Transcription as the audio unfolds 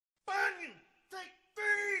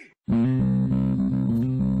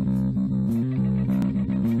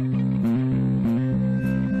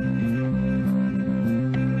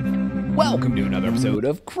welcome to another episode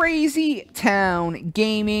of Crazy Town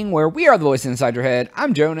Gaming, where we are the voice inside your head.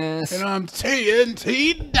 I'm Jonas. And I'm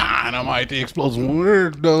TNT Dynamite, the explosive one. We're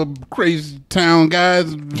the Crazy Town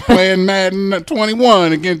guys playing Madden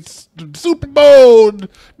 21 against Super Bowl,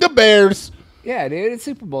 the Bears. Yeah, dude, it's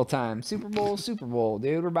Super Bowl time. Super Bowl,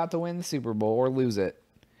 dude. We're about to win the Super Bowl or lose it.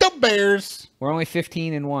 The Bears. We're only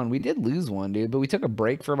 15-1. We did lose one, dude, but we took a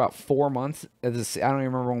break for about 4 months. I don't even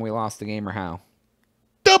remember when we lost the game or how.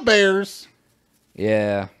 The Bears.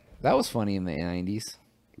 Yeah, that was funny in the 90s.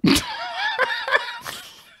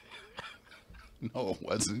 No, it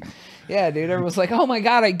wasn't. Yeah, dude, everyone's like, oh my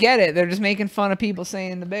God, I get it. They're just making fun of people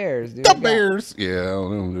saying the Bears, dude. The Bears. Yeah, I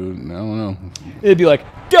don't know, dude. I don't know. It'd be like,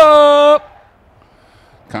 duh!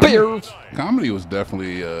 Bears. Comedy was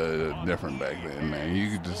definitely different back then, man.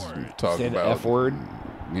 You could just talk Say the about F word.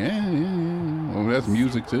 Yeah. Well, that's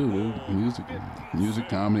music too, dude. Music,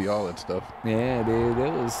 comedy, all that stuff. Yeah, dude,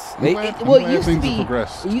 it was.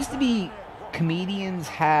 It used to be comedians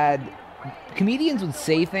would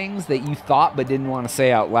say things that you thought but didn't want to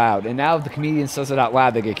say out loud, and now if the comedian says it out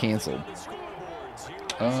loud, they get canceled.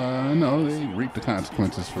 No, they reap the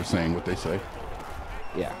consequences for saying what they say.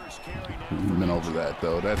 Yeah. We've been over that,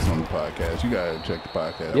 though. That's on the podcast. You gotta check the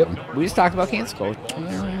podcast. Yep. We just talked about cancel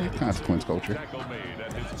culture. Consequence culture.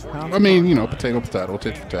 I mean, you know, potato,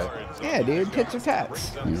 tit for tat. Yeah, dude, tits or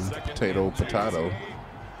tats. Potato.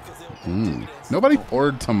 Nobody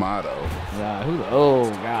poured tomato. Yeah, oh,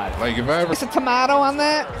 God. Like, if I ever... Is a tomato on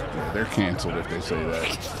that? Yeah, they're canceled if they say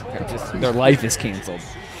that. Their life is canceled.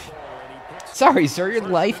 Sorry, sir, your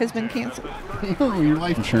life has been canceled? Your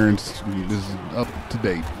life insurance is up to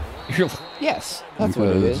date. Yes, that's what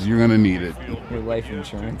it is. You're going to need it. Your life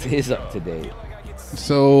insurance is up to date.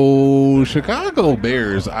 So, Chicago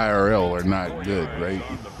Bears IRL are not good, right?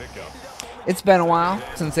 It's been a while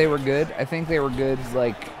since they were good. I think they were good,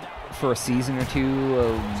 like, for a season or two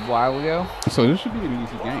a while ago. So this should be an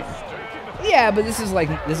easy game. Yeah, but this is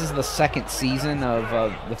the second season of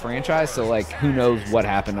the franchise, so like who knows what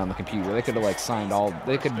happened on the computer? They could have like signed all.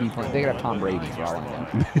 They could have Tom Brady for all I know.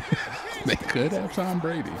 They could have Tom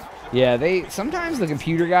Brady. Yeah, sometimes the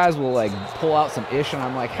computer guys will like pull out some ish, and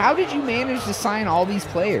I'm like, how did you manage to sign all these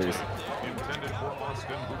players?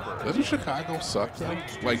 Doesn't Chicago suck though?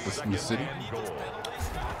 Like the city?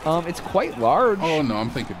 It's quite large. Oh no, I'm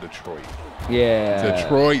thinking Detroit. Yeah.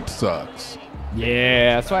 Detroit sucks.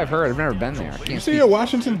 Yeah, that's what I've heard. I've never been there. You see that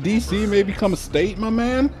Washington, D.C. may become a state, my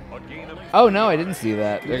man? Oh, no, I didn't see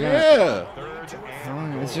that. Yeah.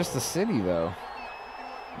 It's just a city, though.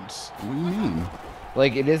 What do you mean?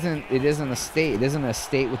 Like, it isn't a state. It isn't a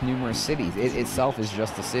state with numerous cities. It itself is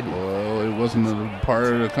just a city. Well, it wasn't a part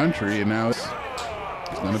of the country, and now it's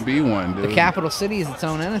going to be one, dude. The capital city is its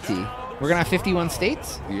own entity. We're going to have 51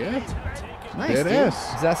 states? Yeah. Nice, dude.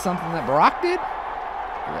 Is that something that Barack did?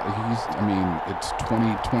 It's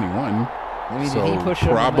 2021. Did he push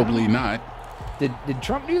probably not. Did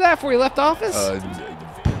Trump do that before he left office?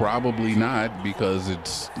 Probably not, because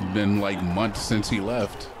it's been like months since he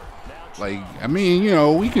left. Like, I mean, you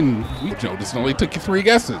know, this only took you 3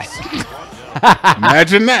 guesses.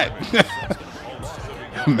 Imagine that.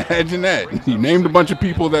 Imagine that. You named a bunch of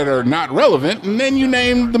people that are not relevant, and then you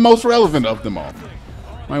named the most relevant of them all.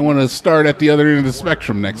 Might want to start at the other end of the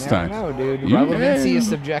spectrum next time. No, dude. Relevancy is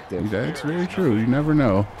subjective. That's very true. You never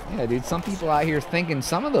know. Yeah, dude. Some people out here thinking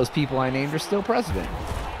some of those people I named are still president.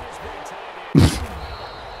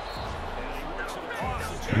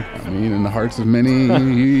 I mean, in the hearts of many,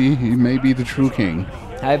 he may be the true king.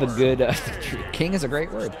 I have a good king is a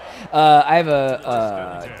great word. I have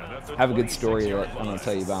a good story that I'm going to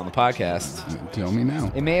tell you about on the podcast. Tell me now.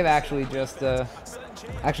 It may have actually just.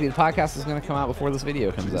 Actually, the podcast is going to come out before this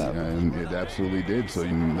video comes out. Yeah, and it absolutely did. So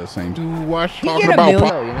the same to watch you talking about you know?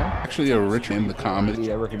 Actually, a Rick in the comedy.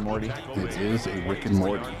 Yeah, Rick and Morty. It is a Rick and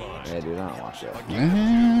Morty. Yeah, dude, I don't watch that.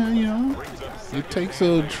 Yeah, you know, it takes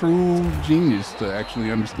a true genius to actually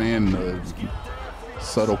understand the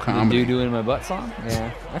subtle comedy. The doo-doo in my butt song?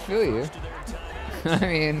 Yeah, I feel you. I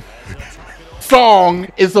mean, song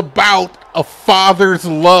is about a father's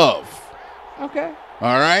love. Okay.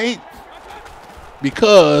 All right.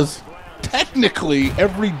 Because technically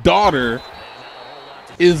every daughter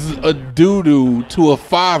is a doo-doo to a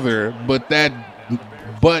father, but that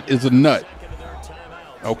butt is a nut.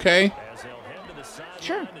 Okay?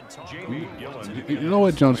 Sure. You know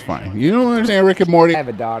what, Jonas? Fine. You don't understand Rick and Morty? I have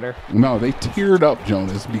a daughter. No, they teared up,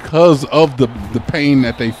 Jonas, because of the pain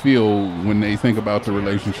that they feel when they think about the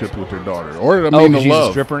relationship with their daughter. Or, I mean, the she's love.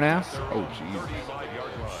 A stripper now? Oh, Jesus.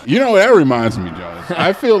 You know, that reminds me, Jonas.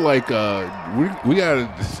 I feel like we got to...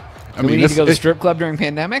 Do we need to go to the strip club during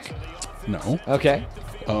pandemic? No. Okay.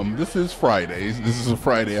 This is Fridays. This is a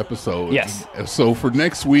Friday episode. Yes. So for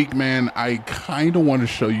next week, man, I kind of want to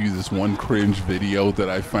show you this one cringe video that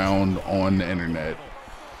I found on the internet.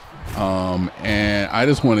 And I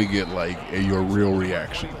just want to get like your real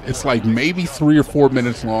reaction. It's like maybe 3 or 4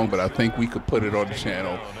 minutes long, but I think we could put it on the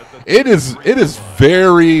channel. It is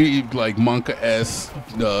very like Monka-esque,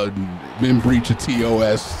 in breach of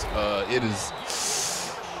TOS.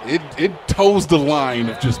 It toes the line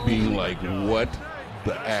of just being like, what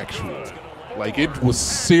the actual, like, it was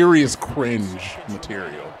serious cringe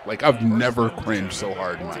material. Like, I've never cringed so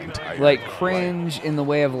hard in my entire like cringe life. In the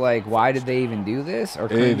way of like, why did they even do this, or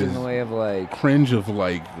cringe in the way of like cringe of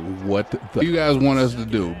like, what the you guys want us to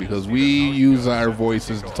do, because we use our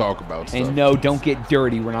voices to talk about stuff. And no, don't get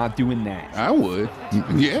dirty. We're not doing that. I would.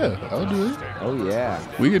 Yeah, I'll do it. Oh yeah.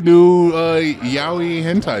 We could do yaoi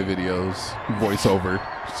hentai videos voiceover.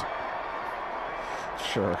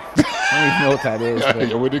 Sure. I don't even know what that is.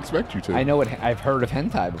 I would expect you to. I know what I've heard of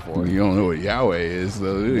hentai before. You don't know what yaoi is,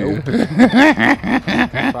 though, do you?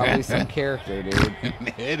 Nope. Probably some character, dude.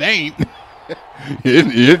 It ain't.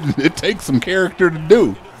 It takes some character to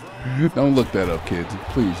do. Don't look that up, kids.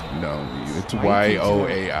 Please, no. It's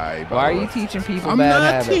YOAI. Why are you teaching people I'm bad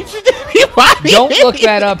not habits? teaching anybody. Don't look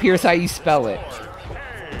that up. Here's how you spell it.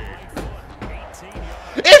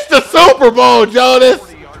 It's the Super Bowl, Jonas.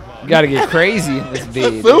 You gotta get crazy in this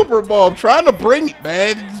video. The Super Bowl. I'm trying to bring it,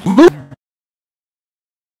 man.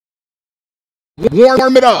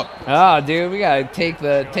 Warm it up. Oh, dude, we gotta take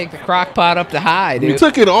the crock pot up to high, dude. We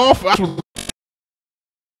took it off. I was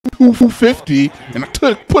 250, and I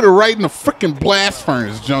put it right in the freaking blast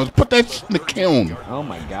furnace, Jones. Put that shit in the kiln. Oh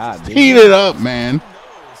my God, dude. Heat it up, man.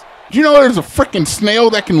 Do you know there's a freaking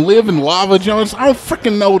snail that can live in lava, Jones? I don't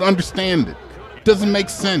freaking know to understand it. It doesn't make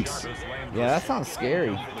sense. Yeah, that sounds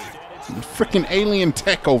scary. Freaking alien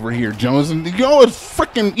tech over here, Jones. And you know what's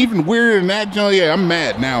freaking even weirder than that, Jones? Yeah, I'm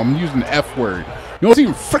mad now. I'm using the F word. You know what's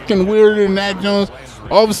even freaking weirder than that, Jones?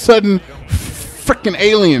 All of a sudden, freaking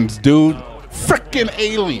aliens, dude. Freaking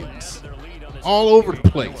aliens. All over the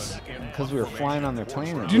place. Because we were flying on their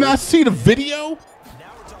planet. Did you not see the video?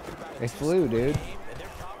 They flew, dude.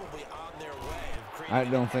 I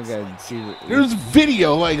don't think I'd see it. There's a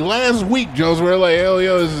video like last week, Jones, where like, hell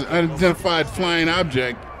yeah, is an unidentified flying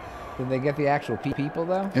object. Did they get the actual people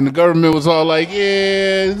though? And the government was all like,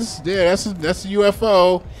 yeah, that's a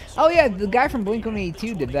UFO. Oh yeah, the guy from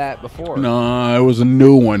Blink-182 did that before. No, it was a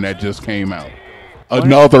new one that just came out.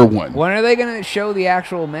 Another one. When are they gonna show the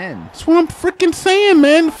actual men? That's what I'm freaking saying,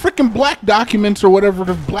 man. Freaking black documents or whatever,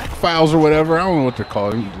 the black files or whatever. I don't know what they're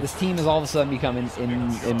called. This team is all of a sudden becoming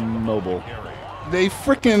immobile. They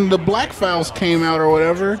freaking, the black files came out or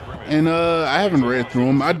whatever, and I haven't read through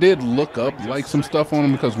them. I did look up like some stuff on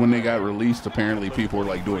them because when they got released, apparently people were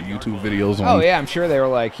like doing YouTube videos on. Oh yeah, I'm sure they were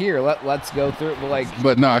like, here, let's go through it.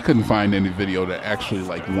 But no, I couldn't find any video that actually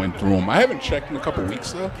like went through them. I haven't checked in a couple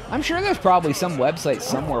weeks though. I'm sure there's probably some website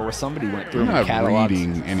somewhere where somebody went through them. I'm and not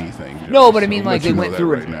reading anything. No, but I mean like they went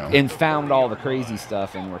through and found all the crazy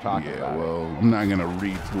stuff and we're talking about. Yeah, well, I'm not gonna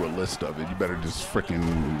read through a list of it. You better just freaking,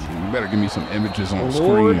 you better give me some images on the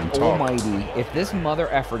screen and talk. Almighty, if this mother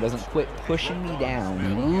effer doesn't quit pushing me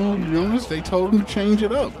down. Well, Jonas, they told him to change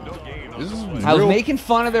it up. I was making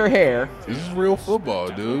fun of their hair. This is real football,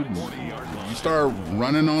 dude. You start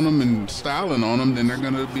running on them and styling on them, then they're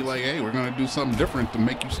going to be like, hey, we're going to do something different to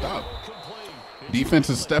make you stop. Defense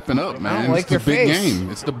is stepping up, man. I don't like it's the big game.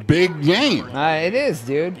 It's the big game. It is,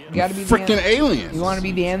 dude. You got to be freaking aliens. You want to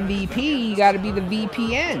be the MVP, you got to be the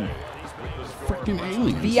VPN. Freaking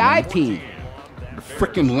aliens. VIP.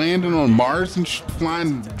 Freaking landing on Mars and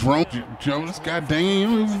flying drones. Jonas, god dang it, you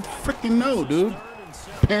don't even freaking know, dude.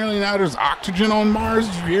 Apparently now there's oxygen on Mars.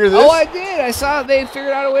 Did you hear this? Oh, I did. I saw they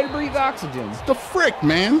figured out a way to breathe oxygen. The frick,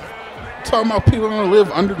 man. Talking about people gonna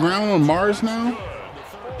live underground on Mars now?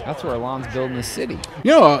 That's where Elon's building a city.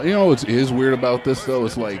 You know what is weird about this though?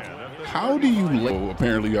 It's like, how do you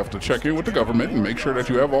apparently you have to check in with the government and make sure that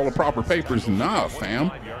you have all the proper papers. Nah,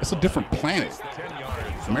 fam. It's a different planet.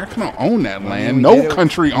 America don't own that land. No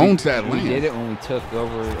country owns that land. We did it when we took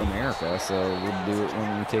over America, so we'll do it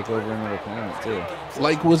when we take over another planet too.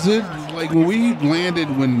 Like, was it like when we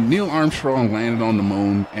landed, when Neil Armstrong landed on the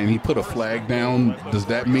moon and he put a flag down, does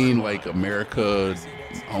that mean like America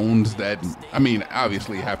owns that? I mean,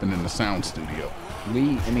 obviously it happened in the sound studio.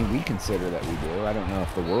 We consider that we do. I don't know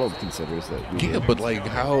if the world considers that we do. Yeah, but like,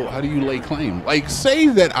 how do you lay claim? Like, say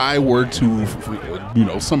that I were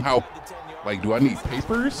to, somehow, like, do I need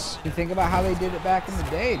papers? You think about how they did it back in the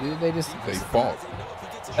day, dude. They fought.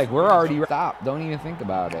 Like, we're already stopped. Don't even think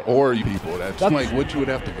about it. Or you people. That's like what you would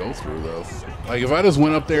have to go through, though. Like, if I just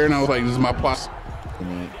went up there and I was like, this is my plot.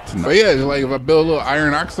 But yeah, it's like if I build a little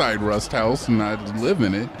iron oxide rust house and I live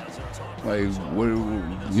in it, like, what,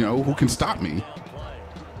 you know, who can stop me?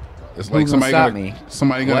 It's like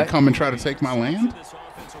somebody gonna come and try to take my land.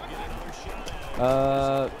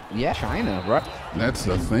 Yeah, China, right? That's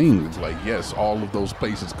the thing. It's like, yes, all of those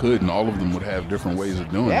places could, and all of them would have different ways of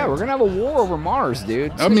doing it. Yeah, we're gonna have a war over Mars,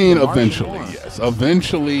 dude. I mean, eventually, yes.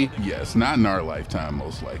 Eventually, yes. Not in our lifetime,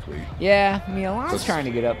 most likely. Yeah, I mean, Elon's trying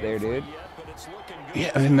to get up there, dude.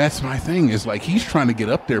 Yeah, and that's my thing. Is like he's trying to get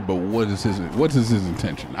up there, but what is his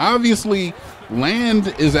intention? Obviously,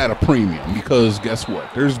 land is at a premium because guess what?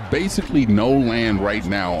 There's basically no land right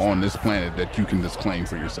now on this planet that you can just claim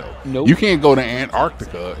for yourself. Nope. You can't go to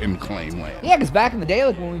Antarctica and claim land. Yeah, because back in the day,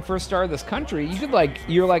 like when we first started this country, you could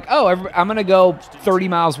you're like, oh, I'm gonna go 30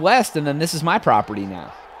 miles west, and then this is my property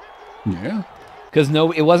now. Yeah. Because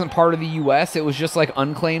it wasn't part of the U.S. It was just like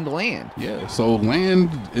unclaimed land. Yeah, so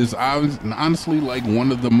land is honestly like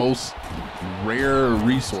one of the most rare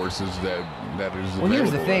resources that is. Well,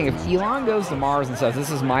 here's the thing: if Elon goes to Mars and says,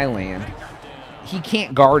 "This is my land," he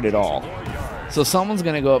can't guard it all. So someone's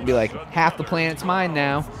gonna go up and be like, "Half the planet's mine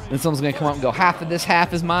now," and someone's gonna come up and go, "Half of this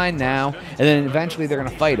half is mine now," and then eventually they're gonna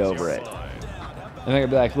fight over it. And they're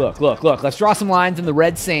going to be like, look, let's draw some lines in the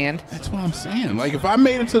red sand. That's what I'm saying. Like, if I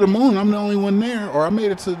made it to the moon, I'm the only one there. Or I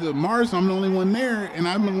made it to the Mars, I'm the only one there. And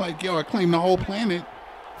I'm like, yo, I claim the whole planet.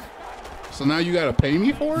 So now you got to pay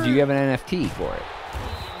me for it? Do you have an NFT for it?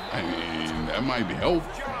 I mean, that might be help.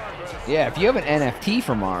 Yeah, if you have an NFT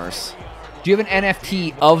for Mars, do you have an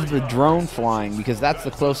NFT of the drone flying? Because that's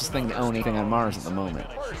the closest thing to own anything on Mars at the moment.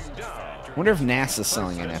 I wonder if NASA's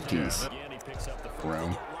selling NFTs.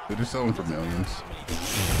 Well, they're just selling for millions.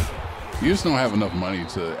 You just don't have enough money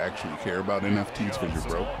to actually care about NFTs because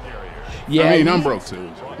you're broke. Yeah, I mean, I'm broke too.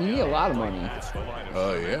 So. You need a lot of money.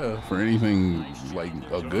 Yeah, for anything like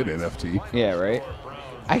a good NFT. Yeah, right.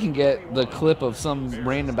 I can get the clip of some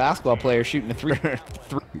random basketball player shooting a three.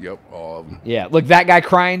 Yep, all of them. Yeah, look, that guy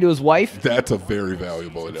crying to his wife. That's a very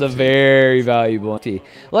valuable NFT. It's a very valuable NFT.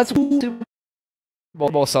 Let's do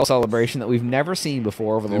Super Bowl celebration that we've never seen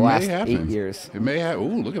before over the last 8 years. It may have.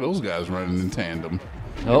 Ooh, look at those guys running in tandem.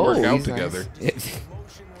 They work out together. Nice.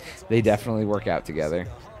 They definitely work out together.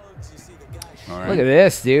 All right. Look at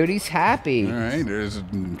this, dude. He's happy. All right, there's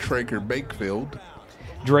Traker Bakefield.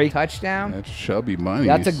 Drake touchdown. That's chubby money.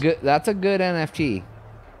 That's a good NFT.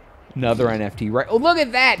 Another NFT, right? Oh, look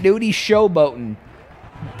at that, dude. He's showboating.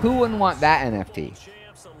 Who wouldn't want that NFT?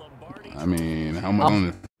 I mean, how much on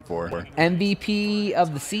it for? MVP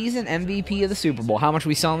of the season, MVP of the Super Bowl. How much are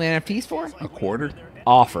we selling the NFTs for? A quarter?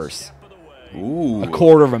 Offers. Ooh.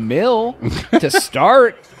 $250,000 to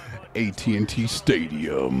start. AT&T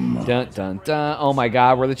Stadium. Dun, dun, dun. Oh, my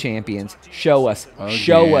God. We're the champions. Show us. Again.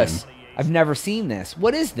 Show us. I've never seen this.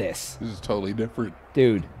 What is this? This is totally different.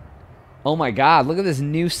 Dude. Oh, my God. Look at this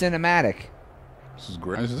new cinematic. This is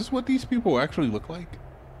great. Is this what these people actually look like?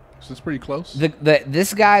 Is this pretty close?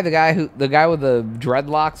 This guy, the guy with the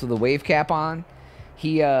dreadlocks with the wave cap on,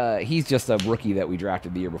 he's just a rookie that we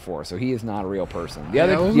drafted the year before, so he is not a real person. The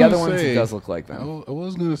other ones, he does look like them. I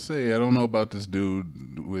was gonna say I don't know about this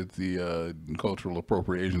dude with the cultural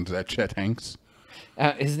appropriations. Is that Chet Hanks?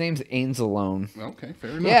 His name's Ainslone. Okay,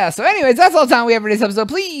 fair enough. Yeah, so anyways, that's all the time we have for this episode.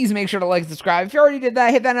 Please make sure to like and subscribe. If you already did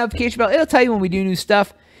that, hit that notification bell. It'll tell you when we do new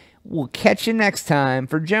stuff. We'll catch you next time.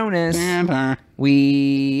 For Jonas,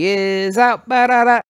 we is out. Ba-da-da.